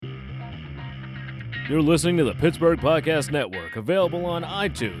You're listening to the Pittsburgh Podcast Network, available on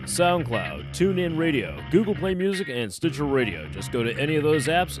iTunes, SoundCloud, TuneIn Radio, Google Play Music, and Stitcher Radio. Just go to any of those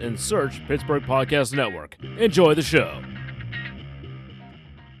apps and search Pittsburgh Podcast Network. Enjoy the show.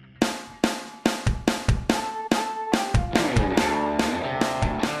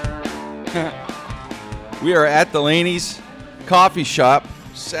 We are at Delaney's Coffee Shop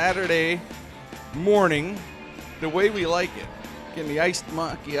Saturday morning, the way we like it. Getting the iced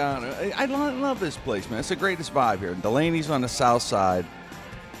macchiato. I love this place, man. It's the greatest vibe here. Delaney's on the south side.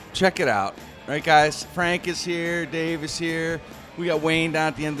 Check it out. All right, guys? Frank is here. Dave is here. We got Wayne down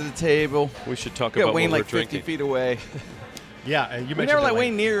at the end of the table. We should talk We got about Wayne what like we're 50 drinking. feet away. Yeah, you We mentioned never let that,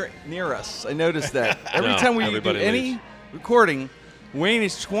 Wayne near us. I noticed that. Every No, time we do everybody any leaves. recording, Wayne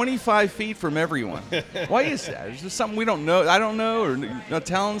is 25 feet from everyone. Why is that? Is this something we don't know? I don't know, or not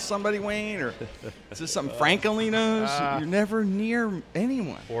telling somebody, Wayne, or is this something Frank only knows? You're never near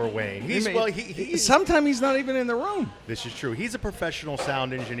anyone. Or Wayne. Sometimes he's not even in the room. This is true. He's a professional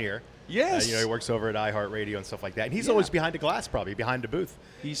sound engineer. Yes. He works over at iHeartRadio and stuff like that. And he's Yeah. always behind a glass, probably behind a booth.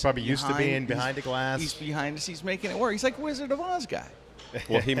 He's probably used to being behind a glass. He's behind us. He's making it work. He's like Wizard of Oz guy.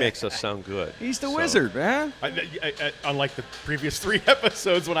 Well, he makes us sound good. He's the So, wizard, man. Unlike the previous 3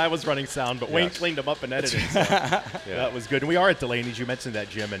 episodes when I was running sound, but Wayne Yes. cleaned them up and edited. So that was good. And we are at Delaney's. You mentioned that,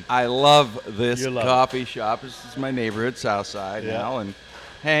 Jim. And I love this You love coffee shop. This is my neighborhood, Southside Yeah. now, and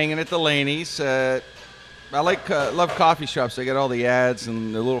hanging at Delaney's. I love coffee shops. They got all the ads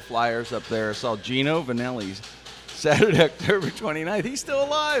and the little flyers up there. I saw Gino Vanelli's Saturday, October 29th. He's still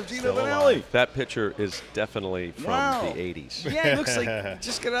alive, Gino Still Vanelli. alive. That picture is definitely from Wow. the 80s. Yeah, he looks like he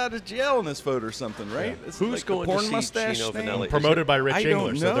just got out of jail in this photo or something, right? It's Who's like the going to porn see mustache Gino thing? Vanelli? promoted by Rich I don't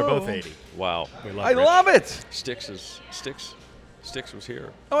English, so they're both know. 80. Wow. We love I Rich. love it. Sticks was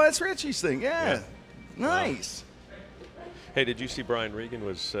here. Oh, that's Richie's thing. Yeah. Nice. Hey, did you see Brian Regan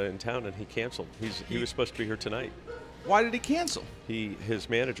was in town and he canceled? He was supposed to be here tonight. Why did he cancel? His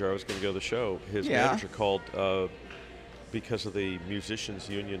manager, I was going to go to the show. His Yeah. manager called because of the musicians'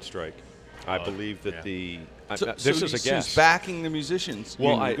 union strike. I believe that So this is a he's guess. backing the musicians.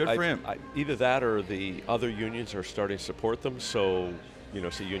 Well, union. Good for him. Either that or the other unions are starting to support them. So,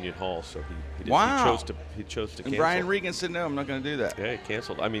 it's a union hall. So he did, Wow. he chose to And cancel. Brian Regan said, no, I'm not going to do that. Yeah, he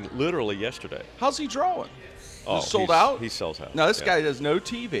canceled. I mean, literally yesterday. How's he drawing? Oh, Is it sold he's- out? He sells out. No, this Yeah. guy does no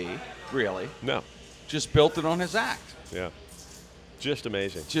TV, really. No. Just built it on his act. Yeah. Just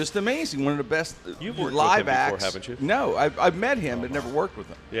amazing. Just amazing. One of the best You've worked with live him before, acts. haven't you? No, I've met him but never worked with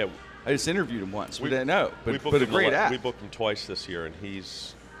him. Yeah. I just interviewed him once. We We- didn't know, we but booked a him great act. We booked him twice this year, and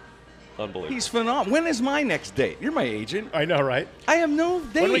he's unbelievable. He's phenomenal. When is my next date? You're my agent. I know, right? I have no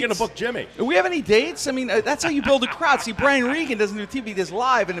dates. When are we going to book Jimmy? Do we have any dates? I mean, that's how you build a crowd. See, Brian Regan doesn't do TV, he does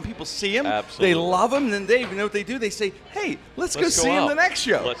live, and then people see him. Absolutely. They love him, and then you know what they do? They say, hey, let's go Let's go see him out. the next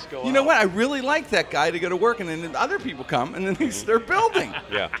show. Let's go You know out. what? I really like that guy to go to work, and then other people come, and then they're building.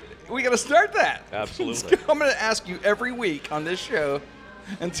 Yeah. We got to start that. Absolutely. I'm going to ask you every week on this show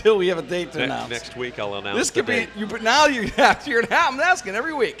until we have a date to announce. Next week, I'll announce This could the be date. you. But now you're I'm asking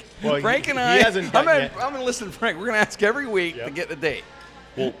every week. Well, Frank and he I. hasn't done yet. I'm gonna listen to Frank. We're gonna ask every week to Yep. get the date.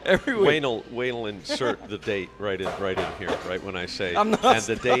 Well, every week. Wayne will insert the date right in here, right when I say, I'm not and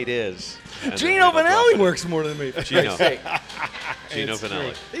the date is. and then Gino Wayne will drop Vanelli it. works more than me. For Gino. Christ's sake. Gino It's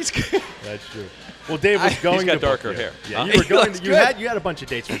Vanelli. He's That's true. Well, Dave was going He's got to book darker you. hair. Yeah, Huh? you were He going. looks You good. had a bunch of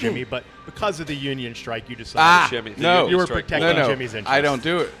dates for Jimmy, but because of the union strike, you decided. Jimmy, the no. union You were strike protecting pulled out. Jimmy's interest. I don't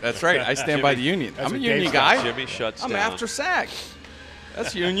do it. That's right. I stand by the union. That's I'm a what union Dave's guy. got. Jimmy shuts I'm down. after SAG.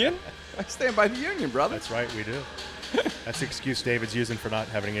 That's union. I stand by the union, brother. That's right, we do. That's the excuse David's using for not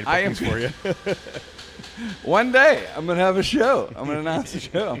having any I am- bookings for you. One day I'm gonna have a show. I'm gonna announce a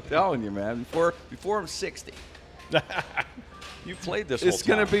show. I'm telling you, man. Before I'm 60. You played this It's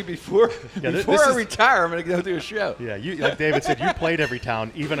whole gonna time. be before this I is- retire. I'm gonna go do a show. Yeah, like David said, you played every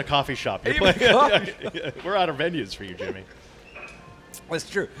town, even a coffee shop. You Even played- a coffee We're out of venues for you, Jimmy. That's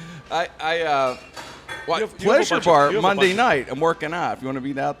true. Well, You have a Pleasure bunch of- Bar you have a Monday bunch of- night. I'm working out. If you want to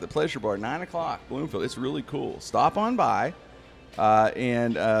be out at the Pleasure Bar, 9 o'clock, Bloomfield. It's really cool. Stop on by,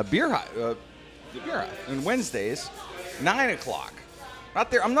 and Beer Hut, the Beer Hut, and Wednesdays, 9 o'clock.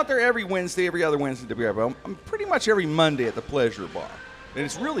 I'm not there every Wednesday, every other Wednesday at the Beer Hut, but I'm pretty much every Monday at the Pleasure Bar, and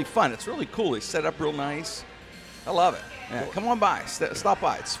it's really fun. It's really cool. They set up real nice. I love it. Yeah, come on by. Stop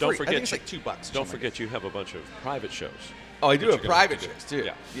by. It's free. Don't forget I think it's you- like $2. Don't forget you have a bunch of private shows. Oh, I do that have you're gonna private have to shows do. too.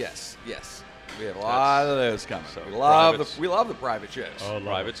 Yeah. Yes. We have a lot of those coming. So we love privates- we love the private shows. Oh, love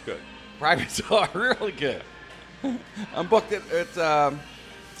Private's good. Privates are really good. I'm booked at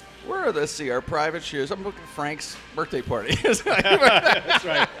where are the see our private shows? I'm booked at Frank's birthday party. That's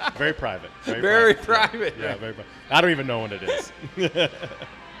right. Very private. Very private. Yeah, very private. I don't even know when it is.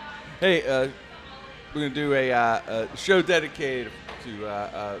 Hey, we're going to do a show dedicated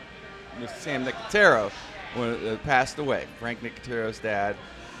to Mr. Sam Nicotero, who passed away. Frank Nicotero's dad,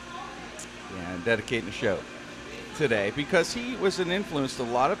 and dedicating the show today because he was an influence to a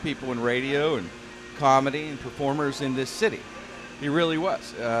lot of people in radio and comedy and performers in this city. He really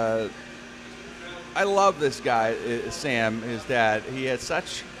was. I love this guy, Sam, his dad. He had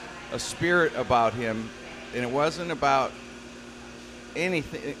such a spirit about him, and it wasn't about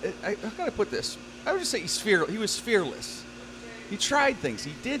anything. I gotta put this. I would just say he was fearless. He tried things.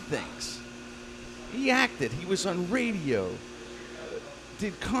 He did things. He acted. He was on radio,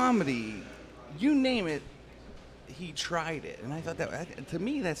 did comedy. You name it, he tried it. And I thought that, to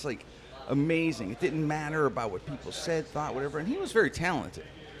me, that's like amazing. It didn't matter about what people said, thought, whatever. And he was very talented.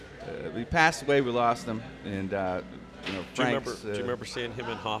 He passed away. We lost him. And Do you remember seeing him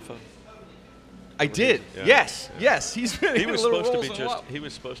in Hoffa? I did. Yeah. Yes. He's been He in was little supposed to roles be in a lot. he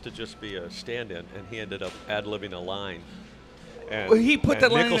was supposed to just be a stand-in, and he ended up ad-libbing a line. And, Well, he put and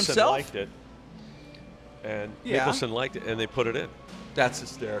that line in Nicholson himself? liked it, and Yeah. Nicholson liked it, and they put it in. That's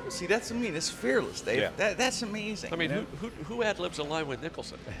hysterical. See, that's what I mean. It's fearless, Dave. Yeah. That's amazing. I mean, you know? who ad-libs a line with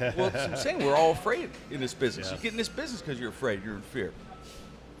Nicholson? Well, that's what I'm saying. We're all afraid in this business. Yeah. You get in this business because you're afraid. You're in fear.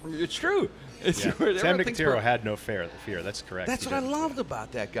 It's true. It's Yeah. everyone Sam thinks Nicotero we're- had no fear. That's correct. That's He what I didn't. loved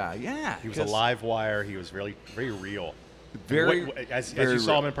about that guy. Yeah. He was a 'cause live wire. He was really very real. Very, As very you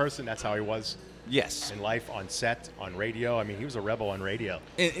saw him real. in person, that's how he was Yes. in life, on set, on radio. I mean, he was a rebel on radio.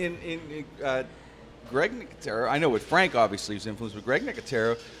 Greg Nicotero, I know with Frank obviously he's influenced, but Greg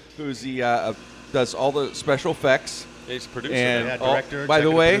Nicotero, who's the does all the special effects. He's a producer. And Yeah, now. director, by the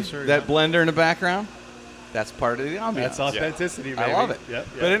executive way, producer, that yeah. blender in the background, that's part of the ambiance. That's authenticity, baby. I love it. Yep,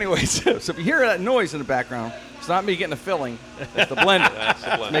 But anyway, so if you hear that noise in the background, it's not me getting a filling. It's the blender. That's the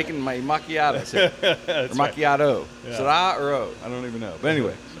blender. It's making my macchiatos here. Or macchiato. Yeah. Is it A or O? I don't even know. But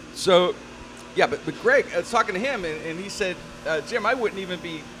anyway, so, yeah, but Greg, I was talking to him, and he said, Jim, I wouldn't even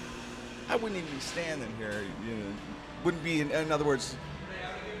be standing here. You know, wouldn't be, in other words,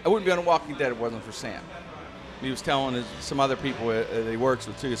 I wouldn't be on Walking Dead if it wasn't for Sam. He was telling some other people that he works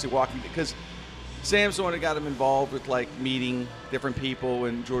with, too. He said, because Sam's the one that got him involved with, like, meeting different people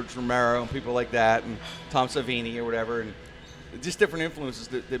and George Romero and people like that and Tom Savini or whatever, and just different influences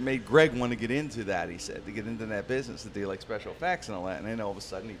that made Greg want to get into that, he said, to get into that business, to do, like, special effects and all that. And then all of a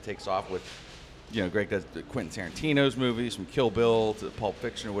sudden he takes off with, you know, Greg does Quentin Tarantino's movies, from Kill Bill to Pulp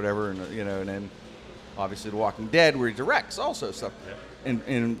Fiction or whatever, and, you know, and then obviously The Walking Dead, where he directs also stuff. Yeah.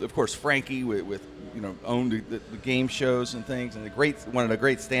 And of course, Frankie with you know, owned the game shows and things, and one of the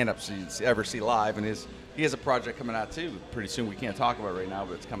great stand-ups you ever see live. And he has a project coming out too pretty soon. We can't talk about it right now,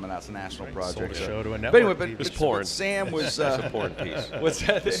 but it's coming out. It's a national project. Sold a show to a But anyway, network. but, It's porn. Sam was It's a porn piece. what's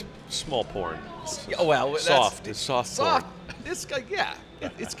that? It's small porn. Oh, well, that's- Soft. It's soft porn. This guy, yeah,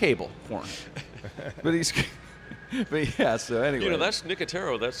 it's cable porn. But but yeah. So anyway, You know, that's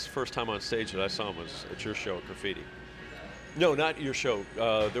Nicotero. That's the first time on stage that I saw him was at your show at Graffiti. No, not your show.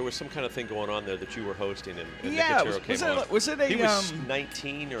 There was some kind of thing going on there that you were hosting, and Yeah, Nicotero came on. was it a? He was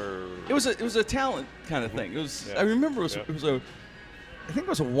 19 or. It was a talent kind of thing. It was. Yeah. I remember it was a. I think it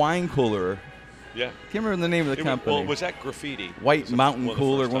was a wine cooler. Yeah. Can't remember the name of the company. Well, was that Graffiti? White Was it Mountain one of the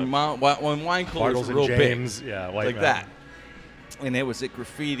Cooler. first When, times? when wine coolers Bartles were and real James, big, yeah, White like Mountain. that. And it was at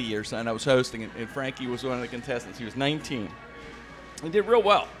Graffiti or something. I was hosting it, and Frankie was one of the contestants. He was 19. He did real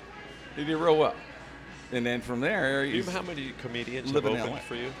well. And then from there, Do you he's know how many comedians have living in opened LA.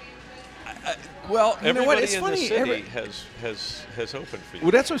 for you? well. You know what? Everybody It's in funny. the city has opened for you.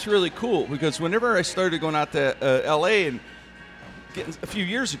 Well, that's what's really cool, because whenever I started going out to L.A. and getting a few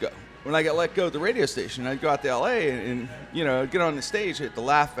years ago, when I got let go at the radio station, I'd go out to L.A. and you know, get on the stage at the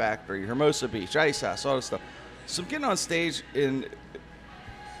Laugh Factory, Hermosa Beach, Ice House, all this stuff. So I'm getting on stage, and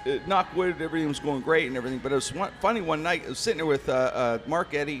knock wood, everything was going great and everything. But it was funny one night. I was sitting there with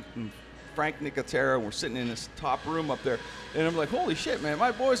Mark Eddy and Frank Nicotero, and we're sitting in this top room up there, and I'm like, holy shit, man,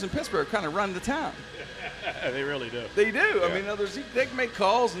 my boys in Pittsburgh kind of run the town. They really do. They do. I mean, they can make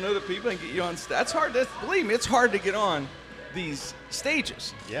calls and know the people and get you on stage. That's hard. Believe me, it's hard to get on these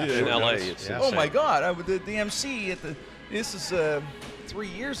stages. Yeah. In sure LA, it is. it's Yeah. Oh my God! The MC this is 3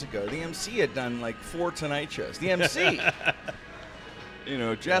 years ago. The MC had done like 4 Tonight shows. The MC. You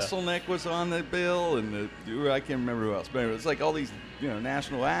know, Jesselnick was on the bill, and I can't remember who else. But anyway, it's like all these, you know,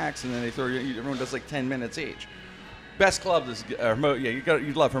 national acts, and then they throw everyone does like 10 minutes each. Best club is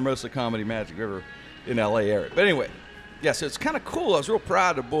you'd love Hermosa Comedy Magic River in LA area. But anyway, yeah, so it's kind of cool. I was real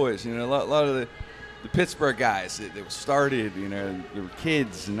proud of the boys. You know, a lot of the Pittsburgh guys that started, you know, they were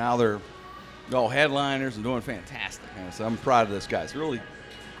kids, and now they're all headliners and doing fantastic. You know, so I'm proud of those guys. Really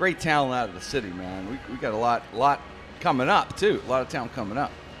great talent out of the city, man. We got a lot coming up too. A lot of talent coming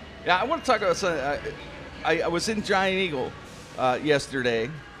up. Yeah, I want to talk about something. I was in Giant Eagle yesterday,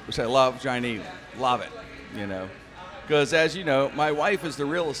 which I love. Giant Eagle, love it. Because as you know, my wife is the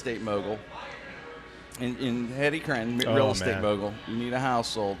real estate mogul. In Hetty Cran, real estate mogul. You need a house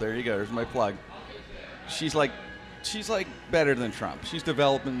sold. There you go. There's my plug. She's like better than Trump. She's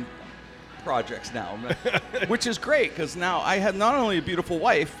developing projects now, which is great because now I have not only a beautiful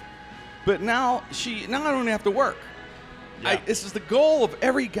wife, but now I don't have to work. Yeah. This is the goal of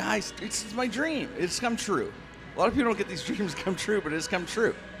every guy's. It's my dream. It's come true. A lot of people don't get these dreams come true, but it's come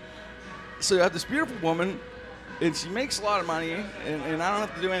true. So I have this beautiful woman, and she makes a lot of money, and I don't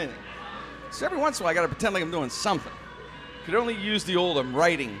have to do anything. So every once in a while, I got to pretend like I'm doing something. Could only use the old I'm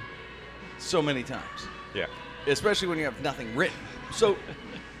writing so many times. Yeah. Especially when you have nothing written. So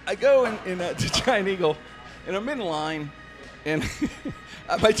I go to Giant Eagle, and I'm in line, and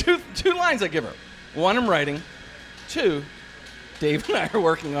my two lines I give her. One, I'm writing. Two, Dave and I are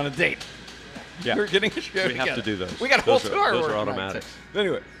working on a date. Yeah. We're getting a show We have to do those. We got a whole tour. Those are working on automatic. it. But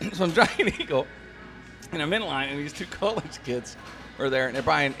anyway, so I'm Giant Eagle, and I'm in line, and these two college kids are there, and they're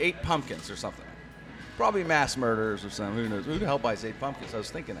buying 8 pumpkins or something. Probably mass murderers or something. Who knows? Who the hell buys 8 pumpkins? I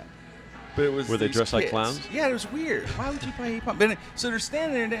was thinking that. But it was Were they these dressed like kids. clowns? Yeah, it was weird. Why would you buy 8 pumpkins? So they're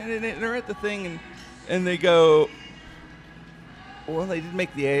standing there, and they're at the thing, and they go, well, they didn't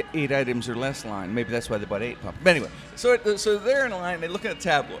make the 8 items or less line. Maybe that's why they bought 8 pumpkins. But anyway, so they're in a line, they're looking at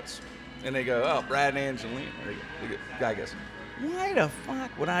tabloids. And they go, oh, Brad and Angelina. The guy goes, why the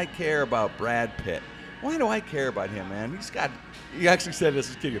fuck would I care about Brad Pitt? Why do I care about him, man? He actually said this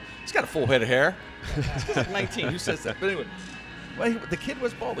as a kid. He's got a full head of hair. He's like 19. Who says that? But anyway, the kid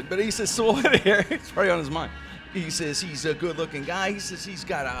was balding. But he says, full head of hair. It's probably on his mind. He says he's a good-looking guy. He says he's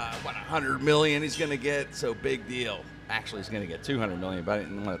got, $100 million he's going to get. So big deal. Actually, he's going to get $200 million, but I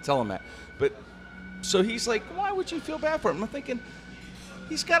didn't want to tell him that. But so he's like, why would you feel bad for him? I'm thinking,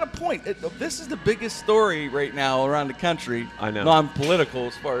 he's got a point. This is the biggest story right now around the country. I know. Non-political,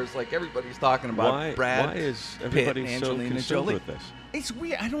 as far as like everybody's talking about Brad. Why is Pitt, everybody so Angelina consumed Jolie. with this? It's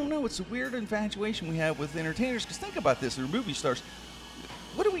weird. I don't know. It's a weird infatuation we have with entertainers. Because think about this: they're movie stars.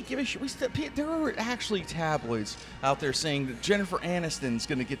 What do we give a shit? There are actually tabloids out there saying that Jennifer Aniston's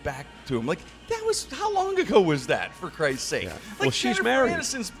going to get back to him. Like, that was, how long ago was that, for Christ's sake? Yeah. Like, Well, she's Jennifer married.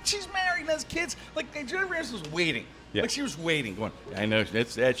 She's married and has kids. Like, Jennifer Aniston was waiting. Yeah. Like, she was waiting, going, I know,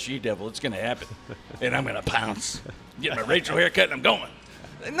 it's that she-devil. It's going to happen. And I'm going to pounce. Get my Rachel haircut and I'm going.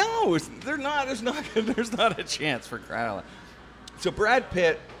 No, there's not a chance, for crying out loud. So Brad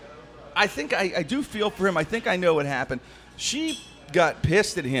Pitt, I think I do feel for him. I think I know what happened. She got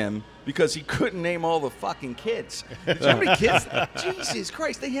pissed at him because he couldn't name all the fucking kids. Did you know how many kids? Jesus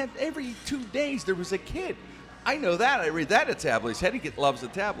Christ, they had every 2 days there was a kid. I know that. I read that at tabloids. Hetty loves the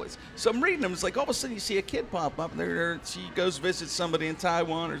tabloids. So I'm reading them. It's like all of a sudden you see a kid pop up, and she goes visit somebody in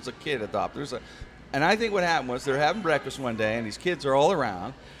Taiwan. There's a kid adopted. And I think what happened was they're having breakfast one day, and these kids are all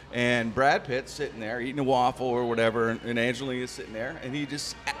around, and Brad Pitt's sitting there eating a waffle or whatever, and Angelina's sitting there, and he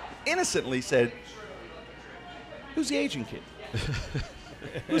just innocently said, "Who's the Asian kid?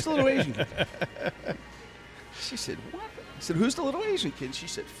 Who's the little Asian kid?" She said, "What?" He said, "Who's the little Asian kid?" She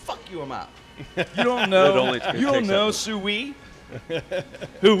said, "Fuck you, I'm out." You don't know. You don't know Sui,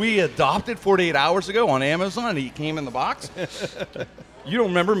 who we adopted 48 hours ago on Amazon. He came in the box. You don't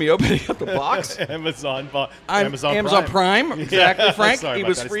remember me opening up the box? Amazon Amazon Prime. Exactly, Yeah. Frank. Sorry It about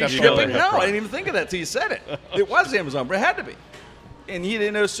was that. I free stepped shipping. over No, that. I didn't even think of that till you said it. It was Amazon, but it had to be. And he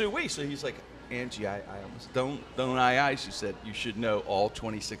didn't know Sui, so he's like, Angie, I almost don't she said, you should know all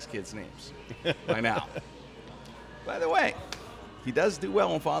 26 kids' names by now. By the way, he does do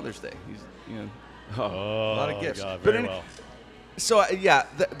well on Father's Day. He's, a lot of gifts. God, But very well. So yeah,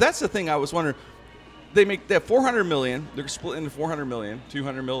 that's the thing I was wondering. They have $400 million. They're split into $400 million,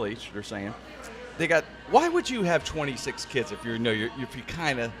 $200 million each. They're saying. Why would you have 26 kids if you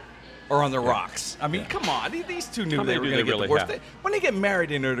kind of are on the rocks? I mean, come on. These two knew How they many were do going to they get really divorced. have? When they get married,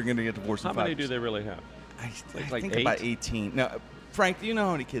 they know they're going to get divorced. How many do they really have? I Like think 8? about 18. No, Frank, do you know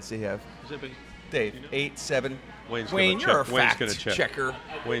how many kids they have? Dave, 8, 7. Wayne's Wayne, gonna you're a check. Wayne's fact gonna check. checker.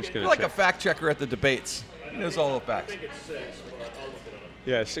 Wayne's gonna You're like check. a fact checker at the debates. He knows all the facts.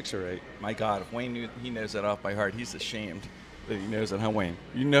 Yeah, 6 or 8. My God, if Wayne knew, he knows that off by heart. He's ashamed that he knows that. Huh, Wayne?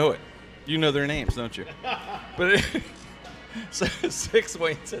 You know it. You know their names, don't you? But so 6,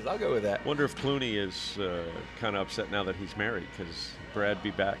 Wayne says, I'll go with that. Wonder if Clooney is kind of upset now that he's married because Brad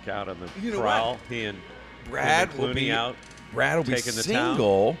be back out on the You know prowl. what? He and Brad Clooney will be out. Brad will be taking the town.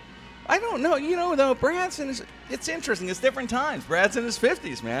 single. I don't know. Though, Brad's in his... It's interesting. It's different times. Brad's in his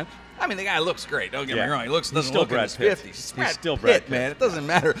 50s, man. I mean, the guy looks great. Don't get me Yeah. wrong. He doesn't still look in Brad his Pitt. 50s. He's He's Brad still Pitt, Brad Pitt. man. It doesn't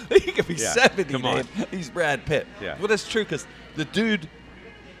matter. He could be Yeah. 70, Come on. man. He's Brad Pitt. Yeah. Well, that's true because the dude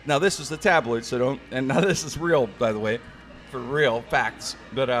Now this is the tabloid, so don't. And now this is real, by the way, for real facts.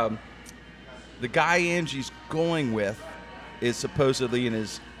 But the guy Angie's going with is supposedly in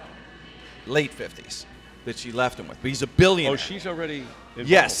his late 50s that she left him with. But he's a billionaire. Oh, she's already involved.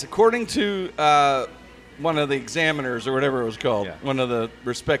 Yes, according to one of the examiners or whatever it was called, Yeah. one of the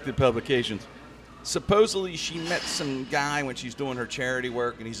respected publications. Supposedly she met some guy when she's doing her charity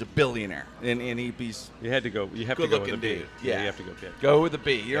work, and he's a billionaire, and he's You had to go. You have to go with a good-looking B. dude. Yeah, you have to go big. Go with a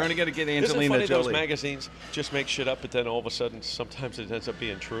B. You're only going to get Isn't it Angelina funny Jolie. those magazines just make shit up, but then all of a sudden, sometimes it ends up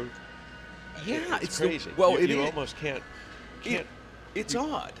being true? Yeah, it's the- crazy. well, you, it you is. almost can't. It's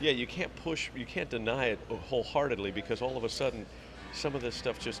odd. Yeah, you can't deny it wholeheartedly because all of a sudden, some of this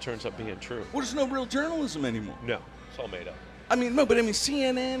stuff just turns up being true. Well, there's no real journalism anymore. No, it's all made up. I mean, no, but I mean,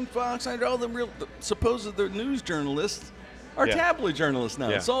 CNN, Fox, all the supposed news journalists are Yeah. tabloid journalists now.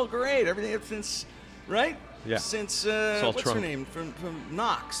 Yeah. It's all great. Everything since, right? Yeah. Since all what's Trump. her name from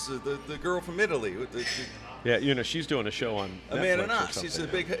Knox, the girl from Italy, with the Yeah, she's doing a show on Amanda Netflix or Knox. She's a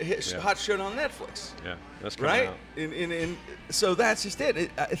something, big Yeah. hot show on Netflix. Yeah, that's coming Right, out. and so that's just it.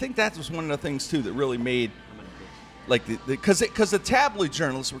 I think that was one of the things too that really made, like, because the tabloid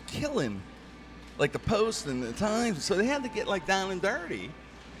journalists were killing, like the Post and the Times, so they had to get like down and dirty,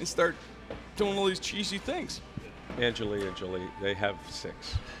 and start doing all these cheesy things. Angelina and Jolie, they have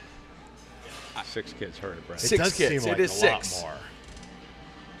 6. 6 kids, her and Brad. Six It does kids. seem like It is a lot 6. more.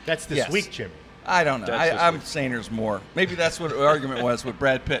 That's this Yes. week, Jimmy. I don't know. That's just I'm what- saying there's more. Maybe that's what the argument was with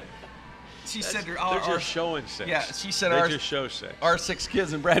Brad Pitt. She said They're our, just showing 6. yeah, she said they our- just show 6. our 6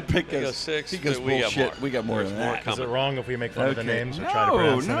 kids, and Brad Pitt They goes go 6, He goes but we got bullshit. more. We got more There's than more that. coming. Is it wrong if we make fun of the Okay. names or try to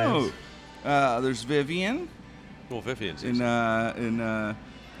pronounce the names? There's Vivian. Well, Vivian's In easy.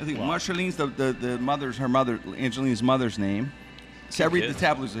 I think Marshalene's the mother's her mother Angelina's mother's name. See, I read the kids.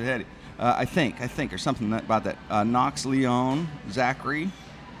 tabloids ahead. I think or something about that. Knox Leone, Zachary,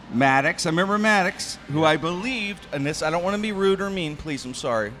 Maddox. I remember Maddox, who I believed, and this I don't want to be rude or mean. Please, I'm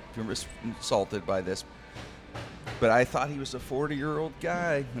sorry if you're insulted by this. But I thought he was a 40-year-old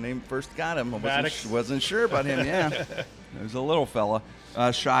guy when they first got him. I Maddox? wasn't sure about him. Yeah, he was a little fella.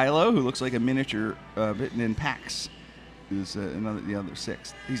 Shiloh, who looks like a miniature written in Pax, who's the other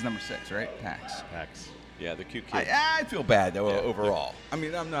 6. He's number 6, right? Pax. X. Yeah, the cute kid. I feel bad though Yeah. overall. I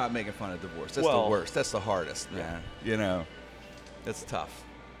mean, I'm not making fun of divorce. That's Well- the worst. That's the hardest, man. That's tough.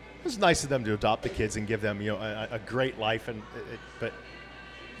 It was nice of them to adopt the kids and give them, a great life, but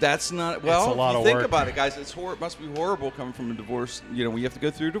That's not well. a lot if you of think work. about it, guys. It must be horrible coming from a divorce. When you have to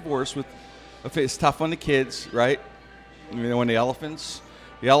go through a divorce with, it's tough on the kids, right? When the elephants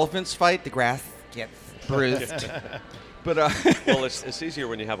fight, the grass gets bruised. But Well, it's easier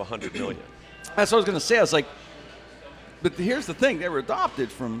when you have 100 million. that's what I was going to say. I was like, but here's the thing: they were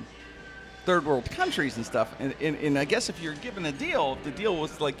adopted from third world countries and stuff. And I guess if you're given a deal, the deal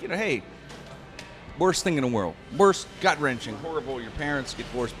was like, hey, worst thing in the world, worst, gut wrenching, horrible. Your parents get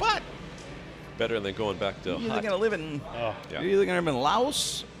divorced, but Better than going back to you're either hot. going to live in Yeah. you're either going to live in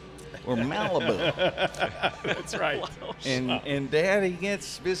Laos or Malibu. that's right. and Daddy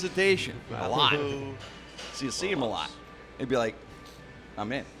gets visitation a lot, so you see him a lot. It'd be like,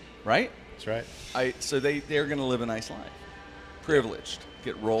 I'm in, right? That's right. So they're going to live a nice life, privileged,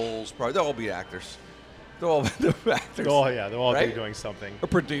 get roles. Probably they'll all be actors. They'll all be actors. Oh yeah, they'll all be Right? doing something. Or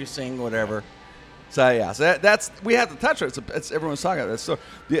producing, whatever. So yeah, so that's we have to touch it. It's everyone's talking about this. So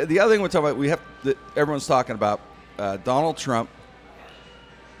the other thing we're talking about, everyone's talking about Donald Trump.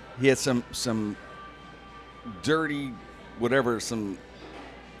 He had some dirty, whatever, some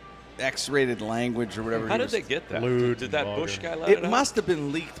X-rated language or whatever. How he did was- they get that? Lewd Did that and Bush vulgar. guy let it It out? must have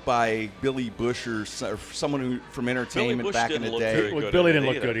been leaked by Billy Bush or someone who from entertainment Bush back in didn't the look day. very Well, good Billy at it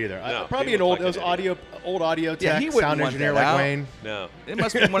didn't look good either. No, Probably he an old, looked like those an old audio Yeah, tech, he wouldn't sound want engineer that like out. Wayne. No. It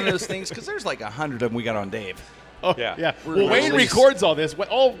must be one of those things because there's like 100 of them we got on Dave. Oh Yeah. yeah. We're Well, Wayne released. records all this.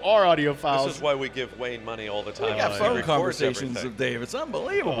 All our audio files. This is why we give Wayne money all the time. We got He phone records conversations everything, of Dave. It's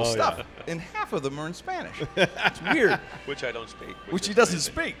unbelievable Oh, stuff, yeah. and half of them are in Spanish. It's weird, which I don't speak. which he is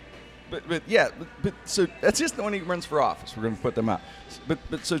doesn't crazy. speak. But yeah, but so that's just when he runs for office. We're going to put them out. But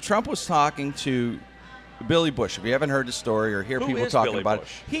so Trump was talking to Billy Bush. If you haven't heard the story or hear Who people is talking Billy about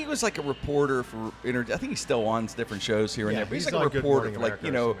Bush? it, he was like a reporter for I think he's still on different shows here and Yeah, there. But he's he's like a on Good reporter Morning for like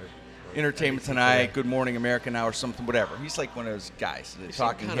America or something. Entertainment ABC Tonight, Today. Good Morning America Now, or something, whatever. He's like one of those guys, the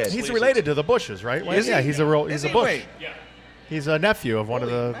talking kinda head. sleazy. He's related to the Bushes, right? Wayne? Is he? Yeah, he's a Is he? Bush. Wait. He's a nephew of one of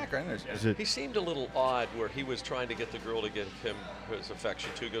Holy the. mac, I know. Is it- He seemed a little odd where he was trying to get the girl to give him his affection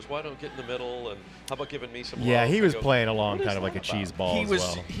too. He goes, why don't get in the middle, and how about giving me some Yeah, love? he I was go, playing along "What is kind of like a that about?" cheese ball He as was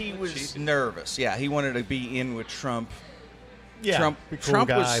well. he was Cheesy. nervous. Yeah, he wanted to be in with Trump. Yeah, Trump- be cool Trump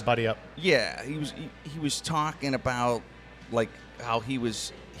guy, was- buddy up. Yeah, he was talking about like how he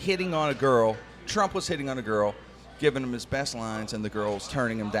was hitting on a girl. Trump was hitting on a girl, giving him his best lines, and the girl's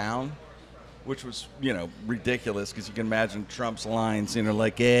turning him down, which was, ridiculous because you can imagine Trump's lines,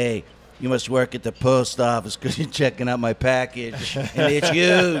 like, hey, you must work at the post office because you're checking out my package, and it's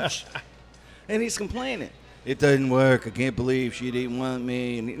huge. And he's complaining. It doesn't work. I can't believe she didn't want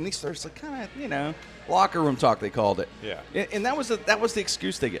me. And he starts like kind of, locker room talk, they called it. Yeah. And that was the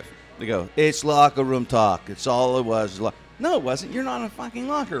excuse they give. They go, it's locker room talk. It's all it was. No, it wasn't. You're not in a fucking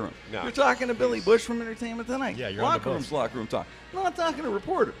locker room. No. You're talking to Billy Bush from Entertainment Tonight. Yeah, you're on the locker room's bus. locker room talk. I'm not talking to a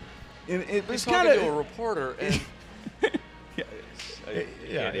reporter. And it was He's kind talking to a of reporter, and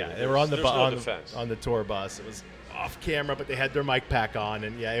Yeah. They were on the There's no on, defense. on the tour bus. It was off camera, but they had their mic pack on,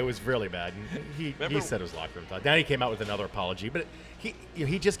 and it was really bad. And he said it was locker room talk. Then he came out with another apology, but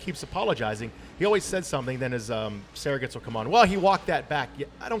he just keeps apologizing. He always said something. Then his surrogates will come on. Well, he walked that back. Yeah,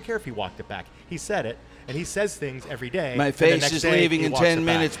 I don't care if he walked it back. He said it, and he says things every day. my and the face next is day, leaving he in walks 10 it back.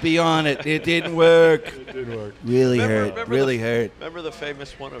 minutes. Be on it. It didn't work. It didn't work. Really Remember really hurt. Remember the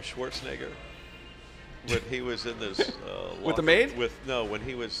famous one of Schwarzenegger when he was in this With the locker- maid? when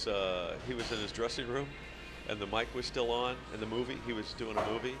he was in his dressing room, and the mic was still on in the movie. He was doing a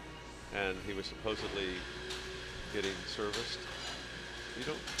movie, and he was supposedly getting serviced. You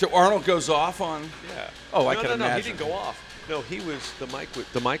don't. So Arnold goes off on. Yeah. Oh, I no, can no, No, imagine. he didn't go off. No, he was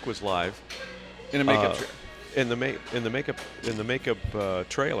the mic was live In a makeup in the makeup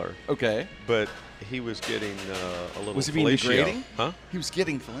trailer. Okay. But he was getting a little. Was he being fellatio. degrading? Huh? He was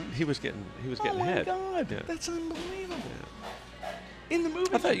getting flamed. He was getting Oh my head. God, Yeah. that's unbelievable. In the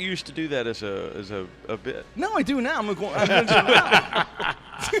movie. I thought you used to do that as a bit. No, I do now. I'm going to do it now.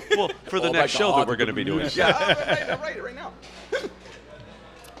 Well, for the Oh next my show God, that we're going to be doing. Yeah, right now.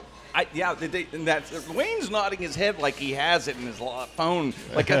 Wayne's nodding his head like he has it in his phone.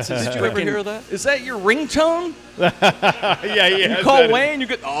 Like that's his Did you ever frickin- hear that? Is that your ringtone? Yeah. You call Wayne, you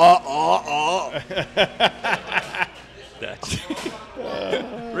get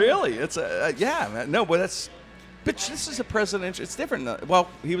Really? It's no, but that's. But this is a presidential. It's different. Well,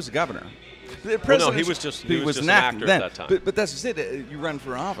 he was a governor. The Well, no, he was just an actor at that time. But that's just it. You run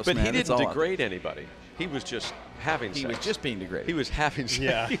for office, But man. he it's didn't all- degrade anybody. He was just having He sex. was just being degraded. He was having sex.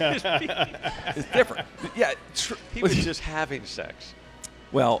 Yeah. It's different. Yeah. He was just having sex.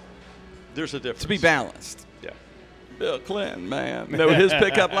 Well, There's a difference. to be balanced. Yeah. Bill Clinton, man. You know what his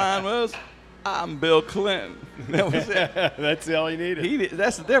pickup line was? I'm Bill Clinton. That was it. That's all you needed.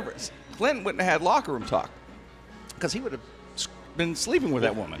 That's the difference. Clinton wouldn't have had locker room talk because he would have been sleeping with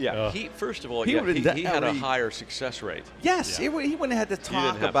that woman. Yeah. He first of all, He he would've been had a already- higher success rate. Yes, he wouldn't have had to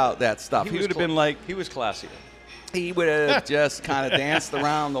talk have about to. that stuff. He was would have cla- been like, he was classy. he would have just kind of danced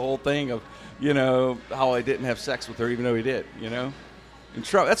around the whole thing of, how I didn't have sex with her even though he did, And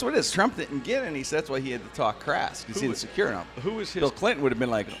Trump, that's what it is. Trump didn't get any, so that's why he had to talk crass because Who he's was- insecure enough. Who was his? Bill Clinton would have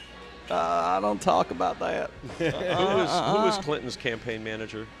been like, I don't talk about that. Who was Clinton's campaign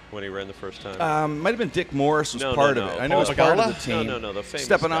manager when he ran the first time? Might have been Dick Morris was No, part no, of it. no. I know he was Paul part of Begala? the team. No, the famous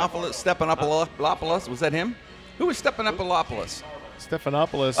Stephanopoulos. Was that him? Who was Stephanopoulos?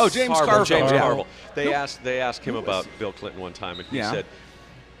 Stephanopoulos. Oh, James James Carville. Carville. They Who- asked him who was- about Bill Clinton one time, and he Yeah. said,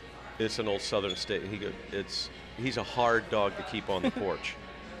 "It's an old Southern state." He's a hard dog to keep on the porch.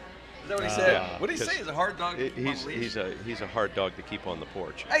 Is that what he said? Yeah. What did he say? He's a hard dog. He's a hard dog to keep on the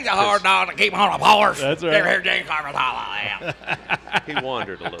porch. He's a hard dog to keep on a horse. That's right. Ever hear James Carville holler at him? He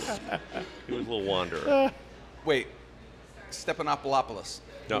wandered a little. He was a little wanderer. Wait, Stephanopoulos.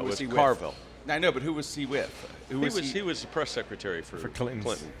 No, Who it was he with? Carville. I know, but who was he with? Who He was the press secretary for Clinton's-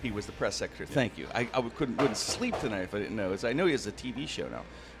 Clinton. He was the press secretary. Thank you. I wouldn't sleep tonight if I didn't know. I know he has a TV show now.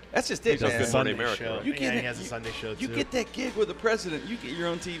 That's just it, He does man. Good Morning Sunday America, show. right? You get Yeah, he it- has a Sunday show You too. get that gig with the president, you get your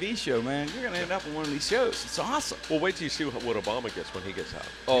own TV show, man. You're gonna end up in one of these shows. It's awesome. Well, wait till you see what Obama gets when he gets out.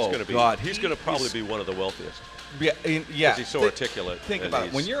 Oh, he's gonna be, God. He's going to probably be one of the wealthiest. Yeah, yeah. He's so articulate. Think and about it.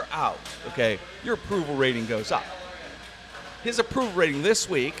 he's- When you're out, okay, your approval rating goes up. His approval rating this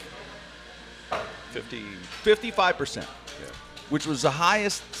week, 50. 55%, which was the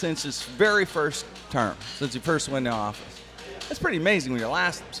highest since his very first term, since he first went into office. That's pretty amazing when you're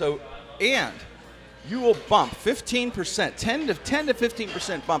last. So, and you will bump 15%, 10 to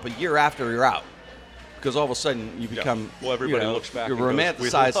 15% bump a year after you're out. Because all of a sudden you become, Well, everybody looks back. you're and goes,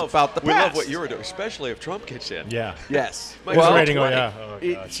 romanticized about the past. We love what you were doing, especially if Trump gets in. Yeah. Yes. My His God. rating, oh 20. yeah. Oh,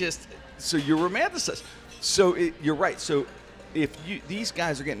 It's gosh. just so you're romanticized. So you're right. So if these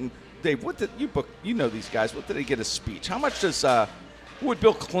guys are getting Dave, what did you book? You know these guys. What did they get a speech? How much does would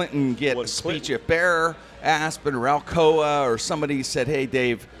Bill Clinton get Well, a speech Clinton- if Bear Aspen or Alcoa or somebody said, "Hey,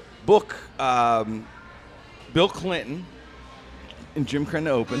 Dave, book Bill Clinton and Jim Crenna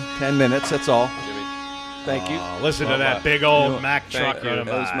Open, 10 minutes. That's all." Jimmy. Thank you. Listen to Love that that. big old You know, Mack truck thank you. running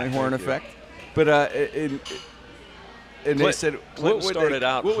That was by. my horn Thank you. effect. But and they said, Clinton what would started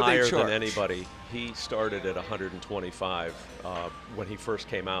out what would they higher charge? than anybody. He started at 125 when he first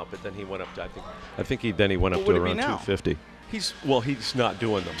came out, but then he went up to I think he went up What to would it be around now? 250. He's not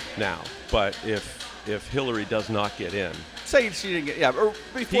doing them now. But if Hillary does not get in, Say she didn't get, or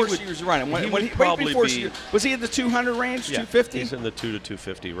before would- she was running. he would Right probably before be- was he in the 200 range, 250? he's in the 2 to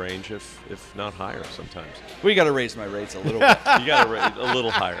 250 range, if not higher sometimes. We got to raise my rates a little bit. You got to rate a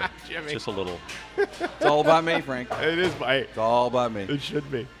little higher, just a little. It's all about me, Frank. It is my. It's all about me. It should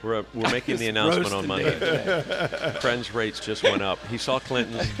be. We're making the Just announcement on roasted Monday. Dave today. Kren's rates just went up. He saw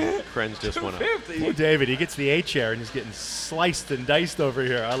Clinton's. Kren's just went up. 250. Poor David, he gets the A chair and he's getting sliced and diced over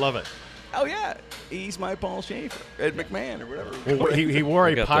here. I love it. Oh yeah, he's my Paul Schaefer, Ed McMahon, or whatever. Well, he wore I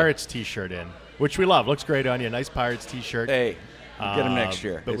a got that. Pirates T-shirt in, which we love. Looks great on you. Nice Pirates T-shirt. Hey, we'll get him next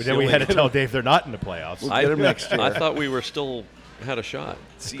year. But It's then the we only- had to tell Dave they're not in the playoffs. We'll get him next year. I thought we were still had a shot.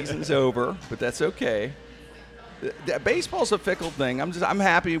 Season's over, but that's okay. Baseball's a fickle thing. I'm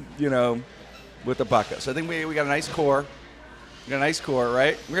happy, with the Buccos. I think we got a nice core. We got a nice core,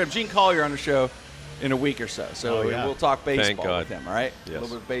 right? We're gonna have Gene Collier on the show in a week or so. So Oh, yeah. we'll talk baseball Thank God. with him, all right? Yes. A little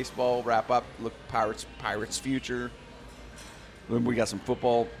bit of baseball, wrap up, look Pirates future. Then we got some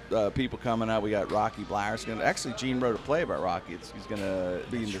football people coming out. We got Rocky Blier's going to actually. Gene wrote a play about Rocky. He's going to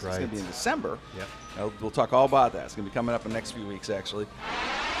be That's it's right. going to be in December. Yep. We'll talk all about that. It's going to be coming up in the next few weeks, actually.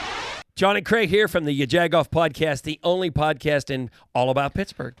 John and Craig here from the Jagoff Podcast, the only podcast in all about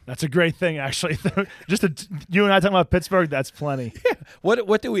Pittsburgh. That's a great thing, actually. Just you and I talking about Pittsburgh, that's plenty.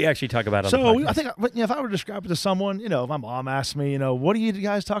 What do we actually talk about on the So podcast? I think if I were to describe it to someone, if my mom asked me, what do you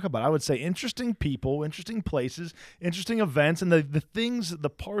guys talk about? I would say interesting people, interesting places, interesting events, and the things, the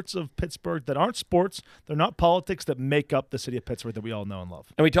parts of Pittsburgh that aren't sports, they're not politics, that make up the city of Pittsburgh that we all know and love.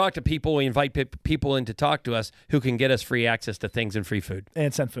 And we talk to people, we invite people in to talk to us who can get us free access to things and free food.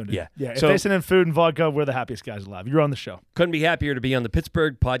 And send food in. Yeah. Yeah. If So- they send in food and vodka, we're the happiest guys alive. You're on the show. Couldn't be happier to be on the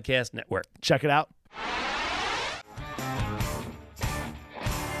Pittsburgh Podcast Network. Check it out.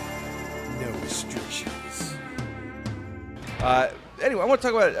 No restrictions. Anyway, I want to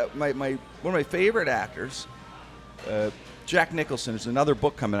talk about one of my favorite actors, Jack Nicholson. There's another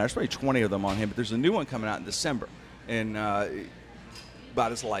book coming out. There's probably 20 of them on him, but there's a new one coming out in December, and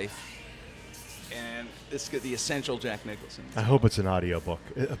about his life. And it's the essential Jack Nicholson. I hope it's an audiobook.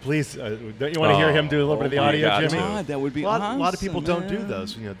 Please, don't you want to hear him do a little bit of the my audio, God, Jimmy? God, that would be A lot of people awesome, don't do man.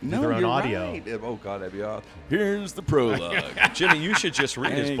 those. Do No, their own you're audio. right. Oh God, that'd be awesome. Here's the prologue. Jimmy, you should just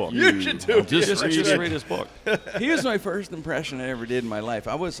read his Thank book. you. You should do Just read his book. He was my first impression I ever did in my life.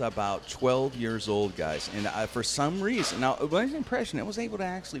 I was about 12 years old, guys, and for some reason, now my impression, I was able to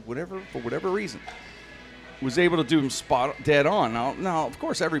actually, for whatever reason, was able to do him spot dead on. Now, of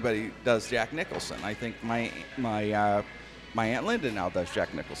course, everybody does Jack Nicholson. I think my Aunt Linda now does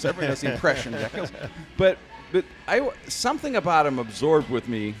Jack Nicholson. Everybody does the impression of Jack Nicholson. But something about him absorbed with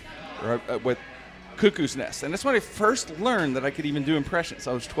me, with Cuckoo's Nest, and that's when I first learned that I could even do impressions.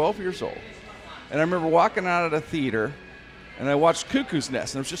 I was 12 years old, and I remember walking out of the theater, and I watched Cuckoo's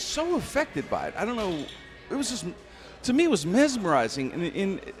Nest, and I was just so affected by it. I don't know, it was just. To me, it was mesmerizing.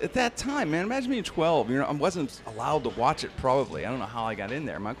 And at that time, man, imagine being 12. I wasn't allowed to watch it, probably. I don't know how I got in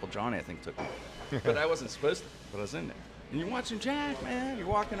there. My Uncle Johnny, I think, took me. But I wasn't supposed to, but I was in there. And you're watching Jack, man. You're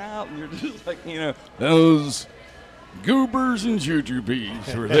walking out, and you're just like, those goobers and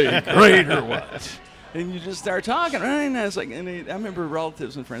jujubes, were they great or what? And you just start talking, right? And I was like, I remember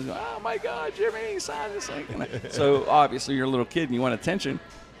relatives and friends going, oh, my God, Jimmy, son, this thing. So, obviously, you're a little kid, and you want attention.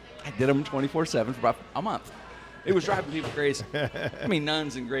 I did them 24/7 for about a month. It was driving people crazy. I mean,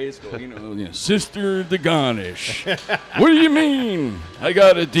 nuns in grade school, Sister DeGarnish. What do you mean? I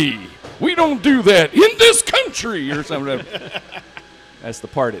got a D. We don't do that in this country, or something. That's the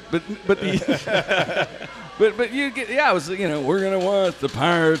part it. But you get, I was, we're gonna watch the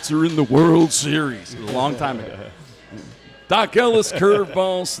Pirates are in the World Series. It was a long time ago. Doc Ellis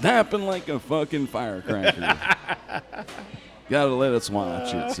curveball snapping like a fucking firecracker. Gotta let us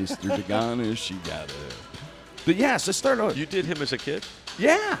watch it, Sister DeGarnish. You gotta. But yes, I started. You did him as a kid?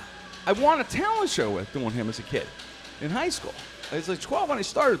 Yeah, I won a talent show with doing him as a kid in high school. I was like 12 when I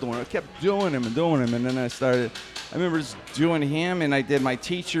started doing it. I kept doing him, and then I remember just doing him, and I did my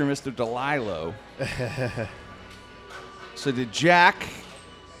teacher, Mr. DeLillo. So did Jack.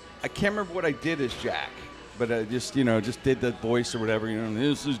 I can't remember what I did as Jack, but I just did the voice or whatever.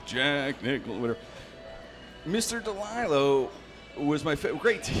 This is Jack Nicholson, whatever. Mr. DeLillo was my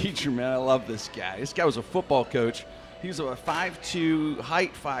great teacher, man. I love this guy. This guy was a football coach. He was a 5'2"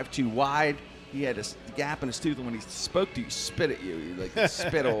 height, 5'2" wide. He had a gap in his tooth, and when he spoke to you, he spit at you. He like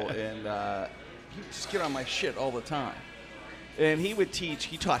spittle, and he would just get on my shit all the time. And he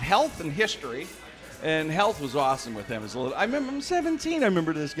taught health and history, and health was awesome with him. I remember I'm 17. I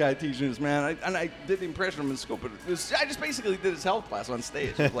remember this guy teaching this, man. I did the impression of him in school, but I just basically did his health class on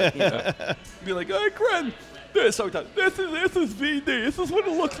stage. It was like, you know, be like, "Hey, Cren, this is VD. This is what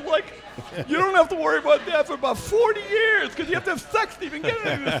it looks like. You don't have to worry about that for about 40 years because you have to have sex to even get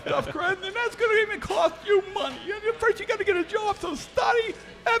any of this stuff, Cren, and that's going to even cost you money. And first, you got to get a job, so study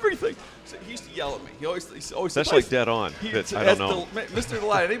everything." So he used to yell at me. He always That's like dead on. I don't know. Mr.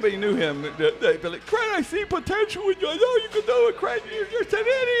 Delight, anybody knew him, they'd be like, "Cren, I see potential in you. I know you can do it, Cren. You're an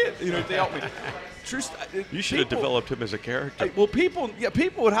idiot." You know, they helped me. You should have developed him as a character. People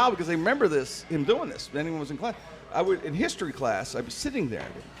would howl because they remember him doing this. If anyone was in class, in history class, I'd be sitting there,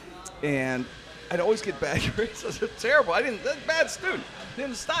 and I'd always get bad grades. I was terrible. That's a bad student.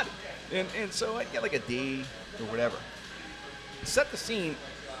 Didn't study, and so I'd get like a D or whatever. Set the scene.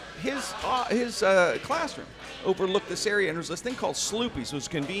 His classroom overlooked this area, and there was this thing called Sloopy's. It was a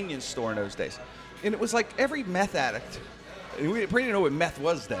convenience store in those days, and it was like every meth addict. And we didn't know what meth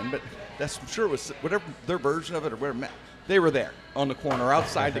was then, but I'm sure it was whatever their version of it or whatever meth. They were there on the corner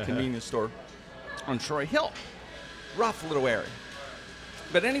outside the convenience store on Troy Hill. Rough little area.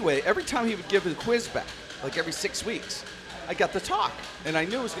 But anyway, every time he would give a quiz back, like every 6 weeks, I got to talk, and I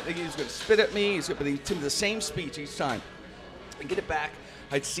knew he was going to spit at me, but he'd do the same speech each time. I'd get it back.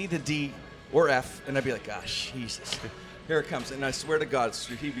 I'd see the D or F, and I'd be like, "Gosh, Jesus, here it comes." And I swear to God,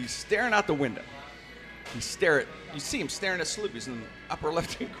 he'd be staring out the window. You see him staring at Sloopy's in the upper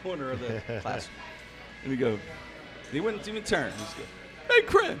left-hand corner of the classroom. And he wouldn't even turn. He'd go, "Hey,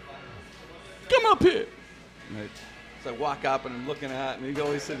 Cren, come up here." So I walk up, and I'm looking at, and he'd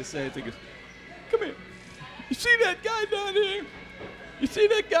always say the same thing. He goes, "Come here. You see that guy down here? You see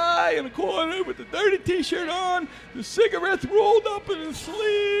that guy in the corner with the dirty T-shirt on, the cigarettes rolled up in his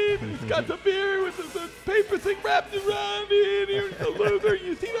sleeve, and he's got the beer with the paper thing wrapped around it. Here's the loser.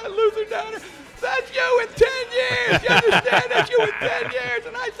 You see that loser down there? That's you in 10 years. You understand? That's you in 10 years,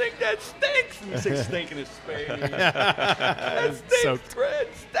 and I think that stinks." And you say "stink" in his face. "That stinks, Fred.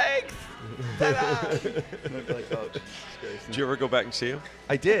 Stinks." Ta-da. And I'd be like, "Oh, Jesus Christ." Did you ever go back and see him?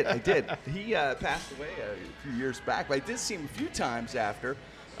 I did. He passed away a few years back, but I did see him a few times after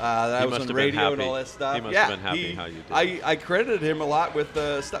that I was on the radio and all that stuff. He must have been happy how you did. I credited him a lot with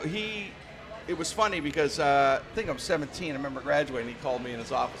stuff. It was funny because I think I'm 17. I remember graduating. He called me in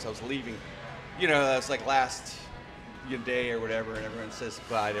his office. I was leaving. You know, that's like last day or whatever, and everyone says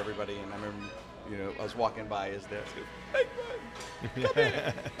bye to everybody. And I remember, I was walking by his desk. Goes, "Hey, Cren, come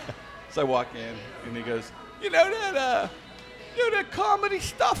in." So I walk in, and he goes, "You know that comedy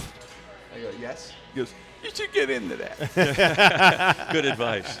stuff?" I go, "Yes." He goes, "You should get into that." Good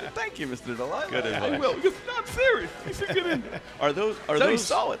advice. "Thank you, Mr. Delight. Good advice. I will." He goes, "No, I'm serious. You should get into that." Are those? So he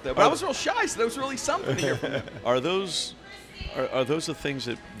saw it though, but I was real shy, so that was really something to hear from him. Are those the things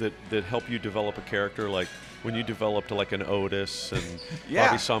that help you develop a character? Like when you developed like an Otis and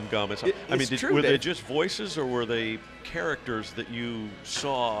Bobby Sumgum. Were they just voices, or were they characters that you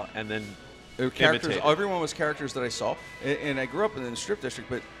saw and then characters? imitated? Everyone was characters that I saw, and I grew up in the strip district,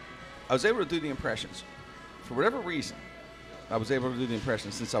 but I was able to do the impressions. For whatever reason, I was able to do the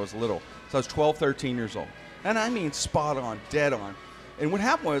impressions since I was little. So I was 12, 13 years old. And I mean spot on, dead on. And what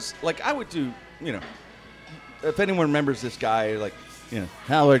happened was, like, I would do, if anyone remembers this guy, like,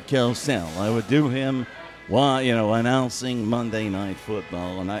 Howard Cosell, I would do him while, announcing Monday Night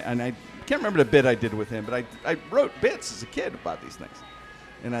Football. And I can't remember the bit I did with him, but I wrote bits as a kid about these things.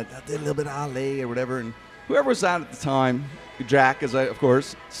 And I did a little bit of Ali or whatever. And whoever was on at the time, Jack, of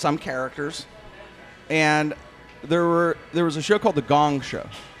course, some characters. And there was a show called The Gong Show.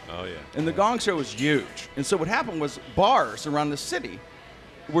 Oh, yeah. And The Gong Show was huge. And so what happened was bars around the city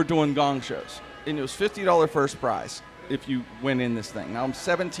were doing gong shows. And it was $50 first prize if you went in this thing. Now, I'm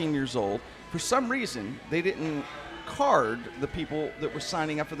 17 years old. For some reason, they didn't card the people that were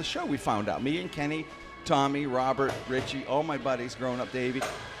signing up for the show, we found out. Me and Kenny, Tommy, Robert, Richie, all my buddies growing up, Davey.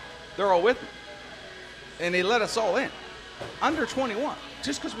 They're all with me. And they let us all in. Under 21.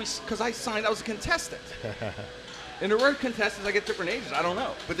 Just because I signed, I was a contestant. And there were contestants, I get different ages, I don't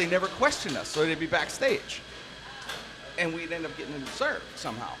know. But they never questioned us, so they'd be backstage. And we'd end up getting them served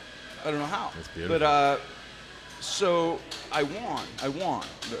somehow. I don't know how. That's beautiful. But so I won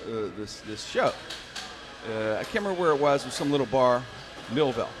this show. I can't remember where it was. It was some little bar,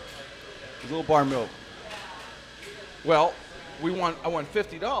 Millville. It was a little bar, Millville. Well, I won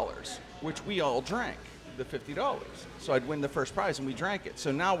 $50, which we all drank, the $50. So I'd win the first prize, and we drank it.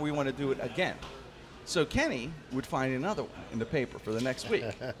 So now we want to do it again. So Kenny would find another one in the paper for the next week.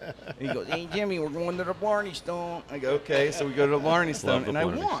 And he goes, "Hey, Jimmy, we're going to the Blarney Stone." I go, "Okay." So we go to the Blarney Stone, and I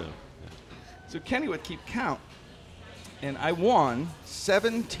won. So Kenny would keep count. And I won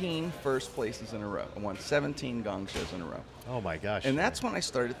 17 first places in a row. I won 17 gong shows in a row. Oh, my gosh. And that's when I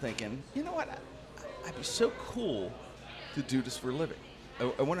started thinking, you know what? I'd be so cool to do this for a living.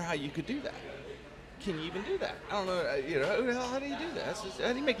 I wonder how you could do that. Can you even do that? I don't know. How do you do that?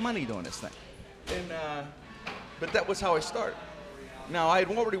 How do you make money doing this thing? And but that was how I started. Now, I had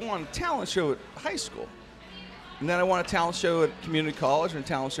already won a talent show at high school. And then I won a talent show at community college and a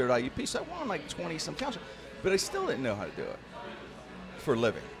talent show at IUP. So I won like 20-some talent shows. But I still didn't know how to do it for a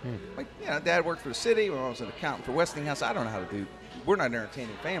living. Like, Dad worked for the city. When I was an accountant for Westinghouse, I don't know how to do. We're not an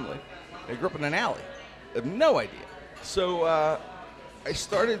entertaining family. I grew up in an alley. I have no idea. So I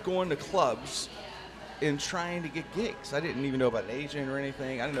started going to clubs and trying to get gigs. I didn't even know about an agent or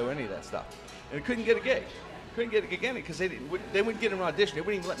anything. I didn't know any of that stuff. And I couldn't get a gig. Couldn't get a gig because they wouldn't get an audition. They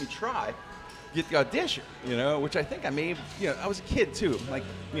wouldn't even let me try get the audition, which I think I may have, I was a kid too. Like,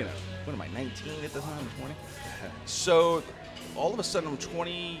 what am I, 19 at the time, 20? So all of a sudden I'm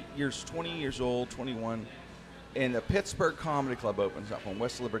 20 years old, 21, and the Pittsburgh Comedy Club opens up on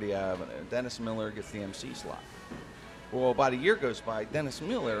West Liberty Avenue. Dennis Miller gets the MC slot. Well, about a year goes by, Dennis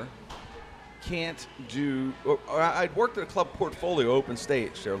Miller can't do, I'd worked at a club portfolio open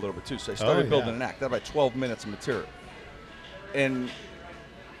stage there a little bit too, so I started building an act. That had about 12 minutes of material. And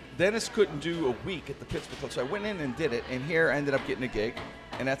Dennis couldn't do a week at the Pittsburgh Club, so I went in and did it, and here I ended up getting a gig,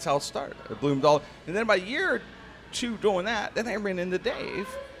 and that's how it started. It bloomed all. And then about a year or two doing that, then I ran into Dave,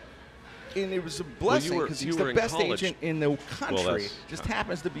 and it was a blessing because he's the best agent in the country. Just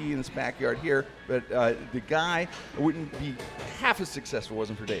happens to be in his backyard here, but the guy wouldn't be half as successful if it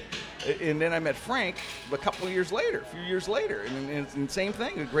wasn't for Dave. And then I met Frank a few years later, and same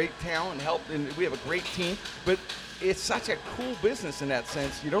thing, a great talent, helped, and we have a great team, but it's such a cool business in that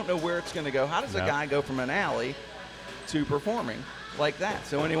sense. You don't know where it's going to go. How does a guy go from an alley to performing like that?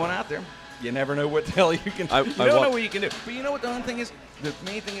 So anyone out there, you never know what the hell you can do. You don't know what you can do. But you know what the main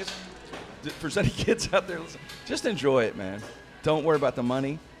thing is? For any kids out there, listen, just enjoy it, man. Don't worry about the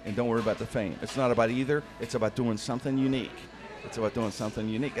money and don't worry about the fame. It's not about either. It's about doing something unique.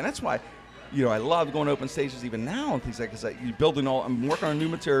 And that's why, I love going to open stages even now and things like that. I'm working on new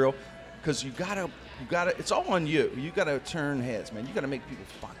material because you gotta, it's all on you. You gotta turn heads, man. You gotta make people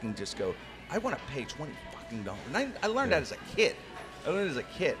fucking just go, I want to pay $20 fucking. And I learned that as a kid.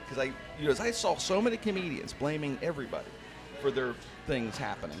 Because I saw so many comedians blaming everybody for their things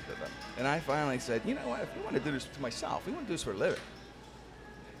happening to them. And I finally said, you know what, if we want to do this to myself, we want to do this for a living.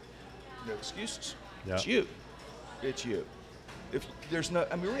 No excuses. Yep. It's you. If there's no,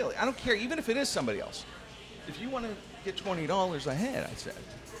 really, I don't care, even if it is somebody else. If you want to get $20 a head, I said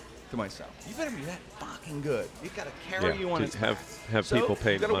to myself, you better be that fucking good. You got to carry you on its back. Have people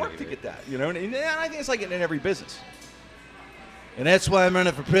pay money. You got to work to get that, And I think it's like in every business. And that's why I'm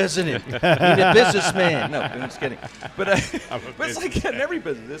running for president. Be a businessman. No, I'm just kidding. But it's like in every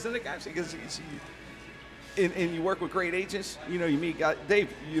business, isn't it, guys? Because and you work with great agents. You meet guys. Dave.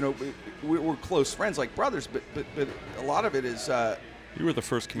 We're close friends, like brothers. But a lot of it is. You were the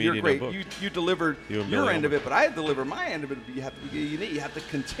first comedian. You're great. You delivered your end of it, but I had to deliver my end of it. You have to be unique. You have to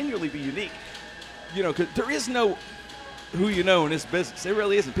continually be unique. Because there is no who in this business. There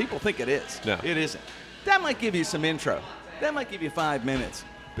really isn't. People think it is. No, it isn't. That might give you some intro. That might give you 5 minutes,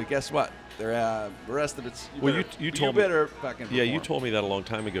 but guess what? The rest of it's you better fucking perform. Yeah, you told me that a long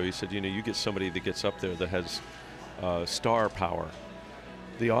time ago. You said you get somebody that gets up there that has star power.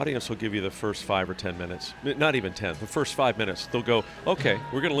 The audience will give you the first 5 or 10 minutes, not even 10. The first 5 minutes, they'll go, okay,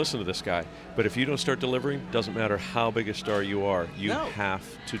 we're going to listen to this guy. But if you don't start delivering, doesn't matter how big a star you are, you have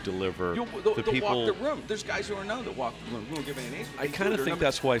to deliver. They'll walk the room. There's guys who are known that walk the room. We won't give any names. I kind of think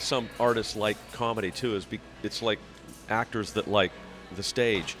that's why some artists like comedy too. It's like actors that like the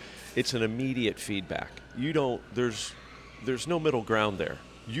stage. It's an immediate feedback. There's no middle ground there.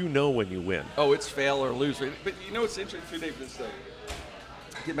 When you win. Oh, it's fail or lose. But what's interesting today for this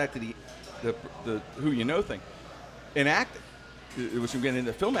get back to the who thing. In acting, which I'm getting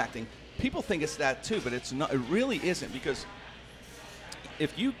into film acting, people think it's that too, but it's not. It really isn't, because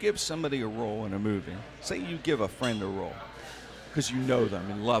if you give somebody a role in a movie, say you give a friend a role because you know them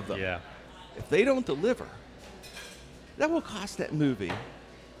and love them. Yeah. If they don't deliver, that will cost that movie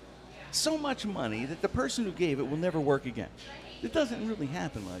so much money that the person who gave it will never work again. It doesn't really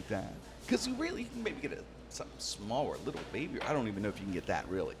happen like that. Because you can maybe get something small or a little baby. I don't even know if you can get that,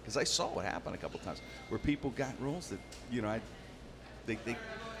 really. Because I saw what happened a couple times where people got roles that, they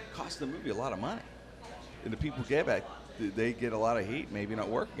cost the movie a lot of money. And the people gave it, they get a lot of heat, maybe not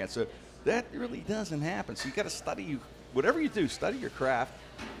work again. So that really doesn't happen. So you got to study, whatever you do, study your craft,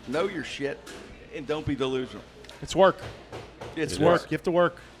 know your shit, and don't be delusional. It's work. It's work. You have to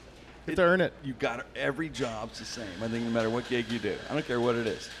work. You have to earn it. You got every job's the same. I think no matter what gig you do, I don't care what it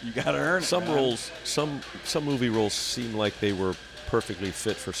is, you got to earn it. Some roles, some movie roles seem like they were perfectly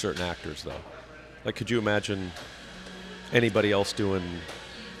fit for certain actors, though. Like, could you imagine anybody else doing,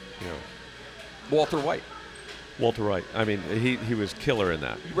 Walter White. Walter White. I mean, he was killer in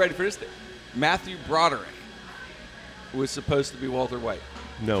that. You ready for this thing? Matthew Broderick was supposed to be Walter White.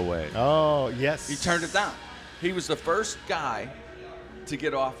 No way. Oh, yes. He turned it down. He was the first guy to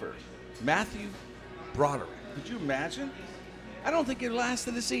get offered. Matthew Broderick. Could you imagine? I don't think it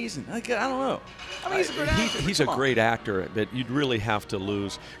lasted a season. I don't know. I mean, he's a good actor. He's a great actor, but you'd really have to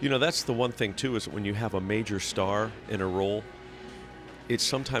lose. That's the one thing, too, is when you have a major star in a role, it's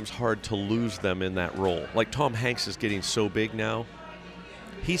sometimes hard to lose them in that role. Like Tom Hanks is getting so big now.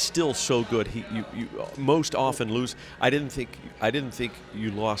 He's still so good. You most often lose. I didn't think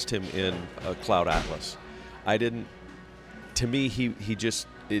you lost him in Cloud Atlas. I didn't. To me,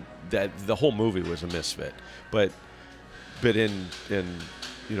 that the whole movie was a misfit. But in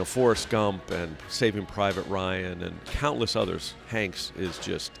Forrest Gump and Saving Private Ryan and countless others, Hanks is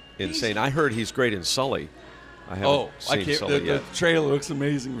just insane. I heard he's great in Sully. I haven't seen Sully yet. The trailer looks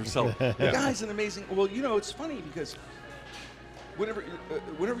amazing for Sully. The guy's an amazing. Well, it's funny because whenever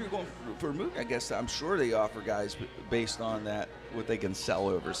you're going for a movie, I guess I'm sure they offer guys based on that what they can sell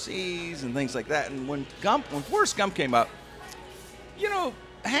overseas and things like that. And when Forrest Gump came out,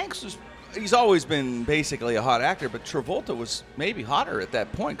 Hanks he's always been basically a hot actor, but Travolta was maybe hotter at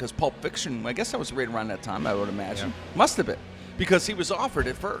that point because Pulp Fiction, I guess that was right around that time, I would imagine. Yeah. Must have been because he was offered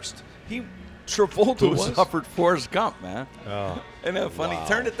at first. Travolta was offered Forrest Gump, man. Oh. Isn't that funny? Wow. He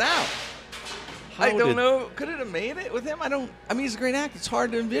turned it down. I don't know. Could it have made it with him? I mean, he's a great actor. It's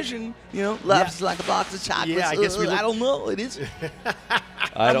hard to envision. Love's like a box of chocolates. Yeah, I guess I don't know. It is.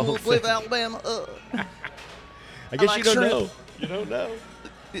 I don't live Alabama. I guess you don't know. You don't know.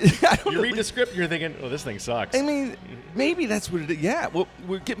 You read the script and you're thinking, oh, this thing sucks. I mean, maybe that's what it is. Yeah. Well,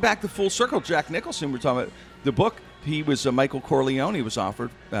 we're getting back to full circle. Jack Nicholson, we're talking about the book. He was Michael Corleone was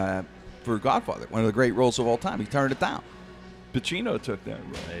offered for Godfather, one of the great roles of all time. He turned it down. Pacino took that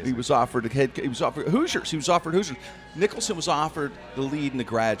role. Amazing. He was offered Hoosiers. He was offered Hoosiers. Nicholson was offered the lead in The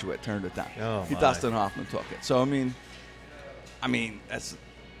Graduate, turned it down. Oh, Dustin Hoffman took it. So I mean that's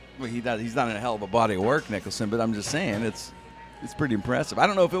he's done a hell of a body of work, Nicholson. But I'm just saying it's pretty impressive. I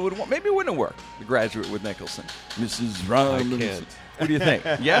don't know if it would. Maybe it wouldn't have worked. The Graduate with Nicholson, Mrs. Rum. I can't. What do you think?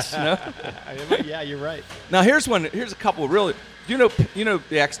 Yes, no. Yeah, you're right. Now here's a couple of really. You're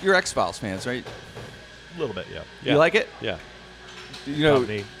X-Files fans, right? A little bit, yeah. You like it? Yeah.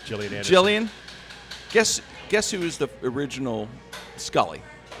 Gillian Anderson. Gillian. Guess who is the original Scully?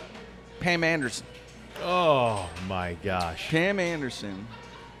 Pam Anderson. Oh my gosh. Pam Anderson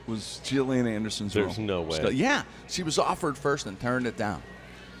was Gillian Anderson's role. There's no way. Scully. Yeah, she was offered first and turned it down.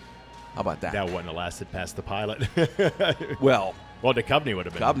 How about that? That wouldn't have lasted past the pilot. Well, Duchovny would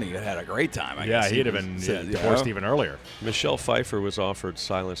have been. Duchovny had a great time. I guess he'd have been divorced even earlier. Michelle Pfeiffer was offered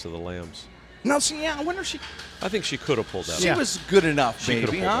Silence of the Lambs. No, see, I wonder if she. I think she could have pulled that. She was good enough, she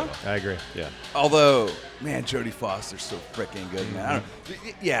maybe, huh? I agree. Yeah. Although, man, Jodie Foster's so freaking good, man. I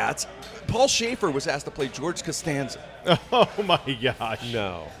don't, yeah, Paul Schaefer was asked to play George Costanza. Oh my gosh!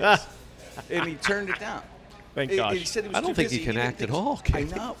 No. And he turned it down. Thank gosh. He said he was I don't think he can act at all. I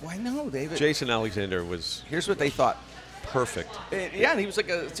know. Why no, David? Jason Alexander was. Here's what they thought. Perfect. And he was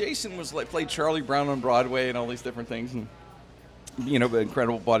Jason was played Charlie Brown on Broadway and all these different things, and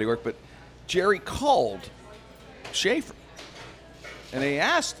incredible body work. But Jerry called Schaefer, and they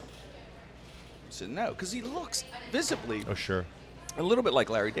asked him. He said no, because he looks visibly a little bit like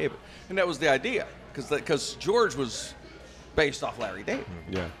Larry David, and that was the idea, because George was based off Larry David.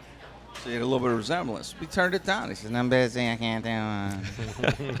 Yeah. So he had a little bit of resemblance. We turned it down. He said, I'm busy. I can't do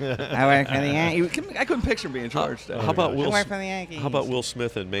it. I work for the Yankees. I couldn't picture being George. How about Will? I work for the Yankees. How about Will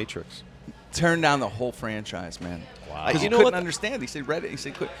Smith in Matrix? Turned down the whole franchise, man. Wow. Because he couldn't understand. He said, read it. He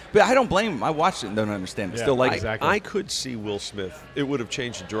said, couldn't. But I don't blame him. I watched it and don't understand. Still like exactly. I could see Will Smith. It would have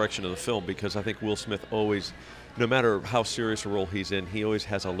changed the direction of the film because I think Will Smith always, no matter how serious a role he's in, he always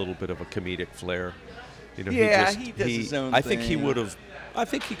has a little bit of a comedic flair. He does his own thing. I think he would have. I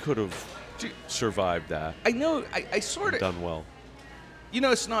think he could have survived that. I know. I sort of done well.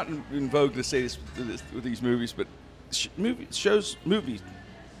 It's not in vogue to say this with these movies, but movie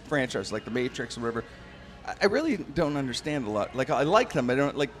franchises like The Matrix or whatever. I really don't understand a lot. Like, I like them. I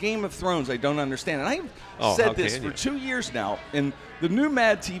don't like Game of Thrones. I don't understand. And I've said this for 2 years now. And the new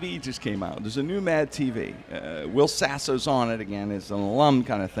Mad TV just came out. There's a new Mad TV. Will Sasso's on it again. It's an alum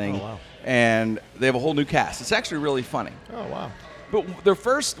kind of thing. Oh, wow. And they have a whole new cast. It's actually really funny. Oh, wow. But their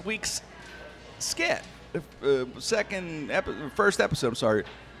first week's skit, first episode, I'm sorry,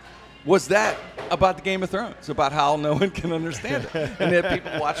 was that about the Game of Thrones, about how no one can understand it. And there are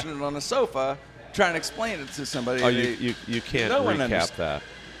people watching it on a sofa trying to explain it to somebody. Oh, you can't recap that.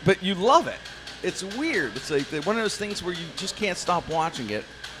 But you love it. It's weird. It's like one of those things where you just can't stop watching it,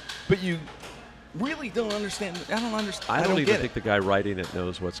 but you really don't understand. I don't understand. I don't even think it. the guy writing it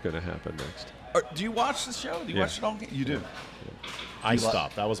knows what's going to happen next. Do you watch the show? Do you watch it all? You do. I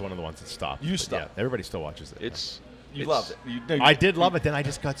stopped. That was one of the ones that stopped. You stopped. Yeah, everybody still watches it. You loved it. I did love it. Then I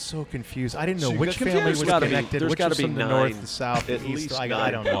just got so confused. I didn't know which family was connected, which was from the north, the south, the east.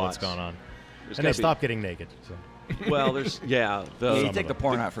 I don't know what's going on. And they stopped getting naked. So. Well, there's you take the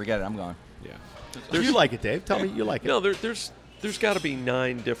porn out, forget it. I'm gone. Yeah. You like it, Dave? Tell me you like it. No, there's got to be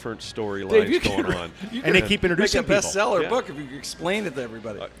 9 different storylines going on, and they keep introducing people. Make a bestseller book if you could explain it to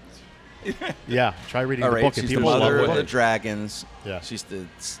everybody. Yeah, try reading the book. She's the mother of the dragons. Yeah. She's the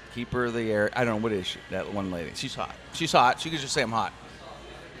keeper of the air. I don't know, what is she? That one lady. She's hot. She's hot. She could just say I'm hot.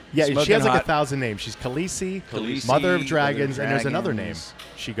 Yeah, Smoking she has like hot. 1,000 names. She's Khaleesi, Khaleesi, Mother of Dragons, Mother of and there's another Dragons. name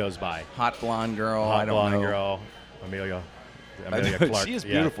she goes by. Hot blonde girl. Hot I don't blonde know. girl, Amelia Clark. She is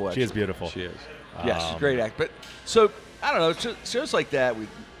beautiful. Yeah, she is beautiful. She is. Yeah, she's a great actor. But so I don't know. Shows like that. We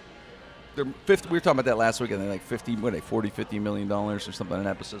were talking about that last week, and they're like $40-50 million or something an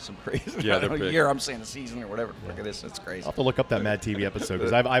episode, some crazy. Yeah, a year. I'm saying a season or whatever. Look at this, it's crazy. I'll have to look up that Mad TV episode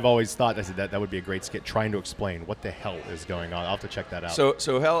because I've always thought that would be a great skit trying to explain what the hell is going on. I'll have to check that out.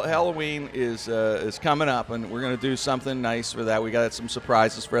 So Halloween is coming up, and we're going to do something nice for that. We got some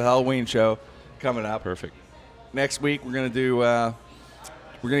surprises for the Halloween show coming up. Perfect. Next week we're going to do we're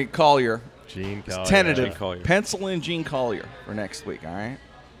going to get Collier. Gene Collier. It's tentative. Gene Collier. Pencil in Gene Collier for next week. All right,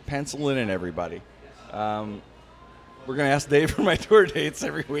 pencil in everybody. We're going to ask Dave for my tour dates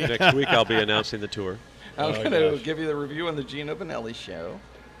every week. Next week I'll be announcing the tour. I'm going to give you the review on the Gino Vanelli show.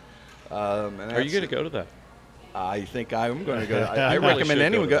 Are you going to go to that? I think I'm going to go. I really recommend should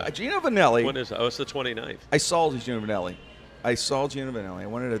anyone go go. to Gino Vanelli. When is that? Oh, it's the 29th. I saw Gino Vanelli. I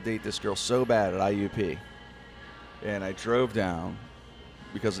wanted to date this girl so bad at IUP. And I drove down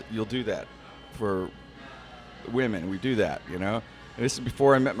because you'll do that for women. We do that, you know. And this is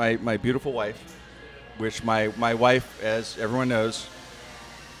before I met my beautiful wife, which my wife, as everyone knows,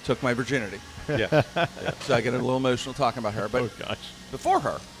 took my virginity. Yeah. So I get a little emotional talking about her. But before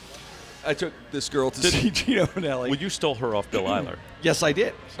her, I took this girl to see Gino Vanelli. Well, you stole her off Bill Eiler. Yes, I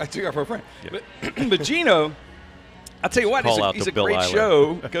did. I took her for a friend. Yeah. But Gino, I'll tell you what, he's a Bill great Eiler.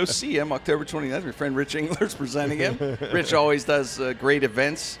 show. Go see him October 29th. My friend Rich Engler's presenting him. Rich always does great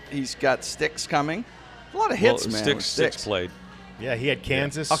events. He's got Styx coming. A lot of hits, man. Styx played. Yeah, he had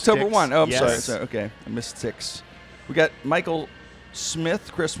Kansas. October Styx. 1. Oh, I'm Yes. sorry. Okay, I missed Styx. We got Michael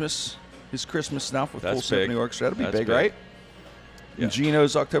Smith, his Christmas stuff with That's Full Symphony big. Orchestra. That'll be That's big, big. right? Yeah. And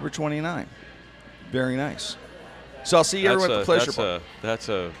Gino's October 29. Very nice. So I'll see everyone at the Pleasure Park. That's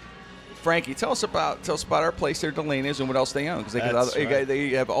a Frankie, tell us about our place there, Delaney's, and what else they own, because That's right. they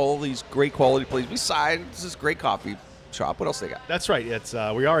have all these great quality places. Besides this great coffee shop, what else they got? That's right. It's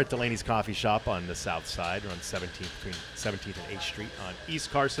we are at Delaney's Coffee Shop on the south side, on 17th, between 17th and 8th Street on East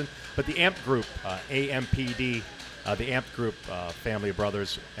Carson. But the AMP Group, AMPD, the AMP Group, family of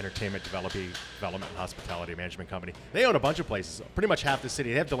brothers, entertainment, development, and hospitality management company. They own a bunch of places, pretty much half the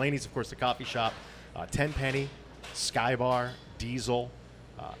city. They have Delaney's, of course, the coffee shop, Tenpenny, Sky Bar, Diesel.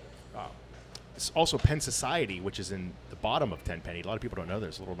 It's also Penn Society, which is in the bottom of Tenpenny. A lot of people don't know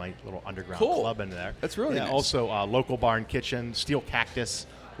there's a little underground club in there. That's really nice. Also, Local Bar and Kitchen, Steel Cactus,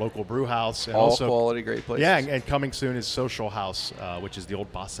 local brew house. And all also, quality, great places. Yeah, and coming soon is Social House, which is the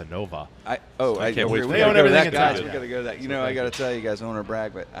old Bossa Nova. I can't wait. They own everything in town. We got to go to that. You know, I got to tell you guys, I don't want to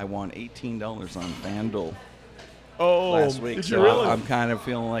brag, but I won $18 on FanDuel last week. Did so you really? I'm kind of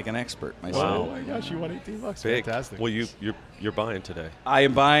feeling like an expert myself. Oh my gosh, you won $18. big. Fantastic. Well, you're buying today. I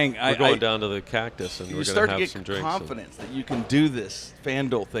am buying. We're going down to the Cactus, and You we're start going to to have get some drinks. confidence that you can do this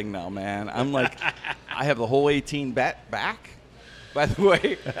FanDuel thing now, man. I'm like, I have the whole 18 bet back. By the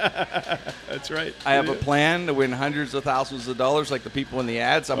way, That's right. I have a plan to win hundreds of thousands of dollars like the people in the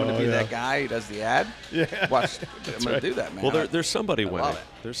ads. I'm going to be that guy who does the ad. Yeah. Watch. I'm going to do that, man. Well, there's somebody love winning. it.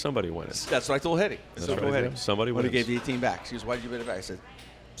 There's somebody winning. That's what I told Hetty. That's So right. go ahead. Somebody When he wins. gave the 18 back. She goes, why did you bet it back? I said,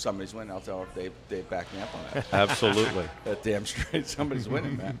 somebody's winning. I'll tell her if they back me up on that. Absolutely. That damn straight. Somebody's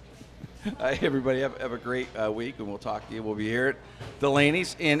winning, man. Everybody have a great week, and we'll talk to you. We'll be here at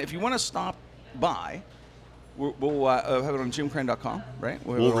Delaney's. And if you want to stop by, we'll have it on jimcrane.com, right?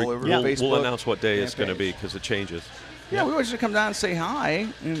 We'll have it all over Facebook. We'll announce what day it's going to page. be because it changes. Yeah, we want you to come down and say hi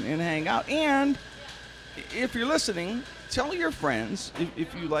and hang out. And if you're listening, tell your friends.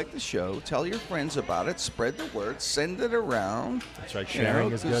 If you like the show, tell your friends about it. Spread the word. Send it around. That's right.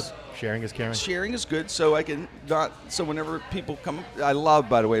 Sharing is good. Sharing is caring. Sharing is good. So I can not. So whenever people come, I love.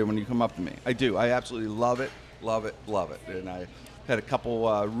 By the way, when you come up to me, I do. I absolutely love it. Love it. Love it. And I had a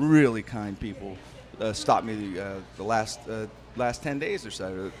couple really kind people stop me the last 10 days or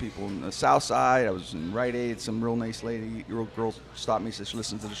so. People in the South Side. I was in Rite Aid. Some real nice real girl stopped me. Said she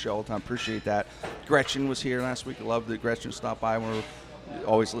listens to the show all the time. Appreciate that. Gretchen was here last week. I love that Gretchen stopped by.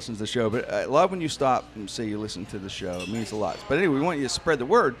 Always listens to the show. But I love when you stop and say you listen to the show. It means a lot. But anyway, we want you to spread the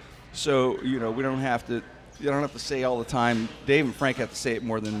word. So we don't have to. You don't have to say all the time. Dave and Frank have to say it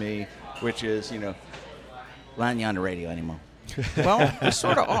more than me, which is we're not on the radio anymore. Well, we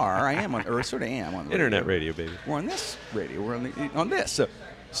sort of are. I sort of am on the internet radio, baby. We're on this radio. We're on this.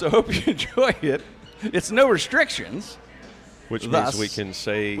 So hope you enjoy it. It's no restrictions. Which means we can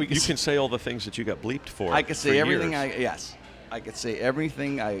say you can say all the things that you got bleeped for. I can say everything. Years. I could say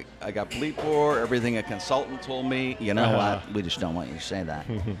everything I got bleeped for. Everything a consultant told me. You know what? We just don't want you to say that.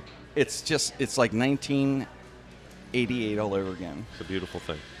 It's like 1988 all over again. It's a beautiful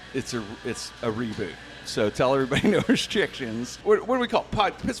thing. It's a reboot. So tell everybody no restrictions. What do we call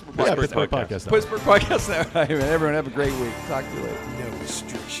it? Pittsburgh Podcast. Pittsburgh Podcast Network. Everyone have a great week. Talk to you later. No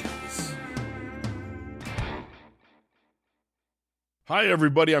restrictions. Hi,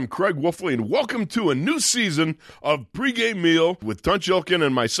 everybody. I'm Craig Wolfley, and welcome to a new season of Pregame Meal with Tunch Ilkin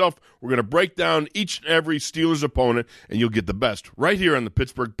and myself. We're going to break down each and every Steelers opponent, and you'll get the best right here on the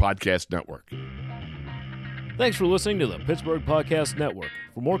Pittsburgh Podcast Network. Thanks for listening to the Pittsburgh Podcast Network.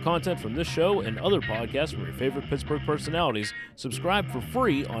 For more content from this show and other podcasts from your favorite Pittsburgh personalities, subscribe for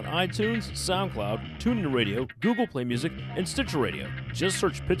free on iTunes, SoundCloud, TuneIn Radio, Google Play Music, and Stitcher Radio. Just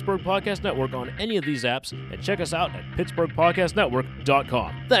search Pittsburgh Podcast Network on any of these apps and check us out at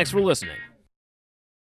pittsburghpodcastnetwork.com. Thanks for listening.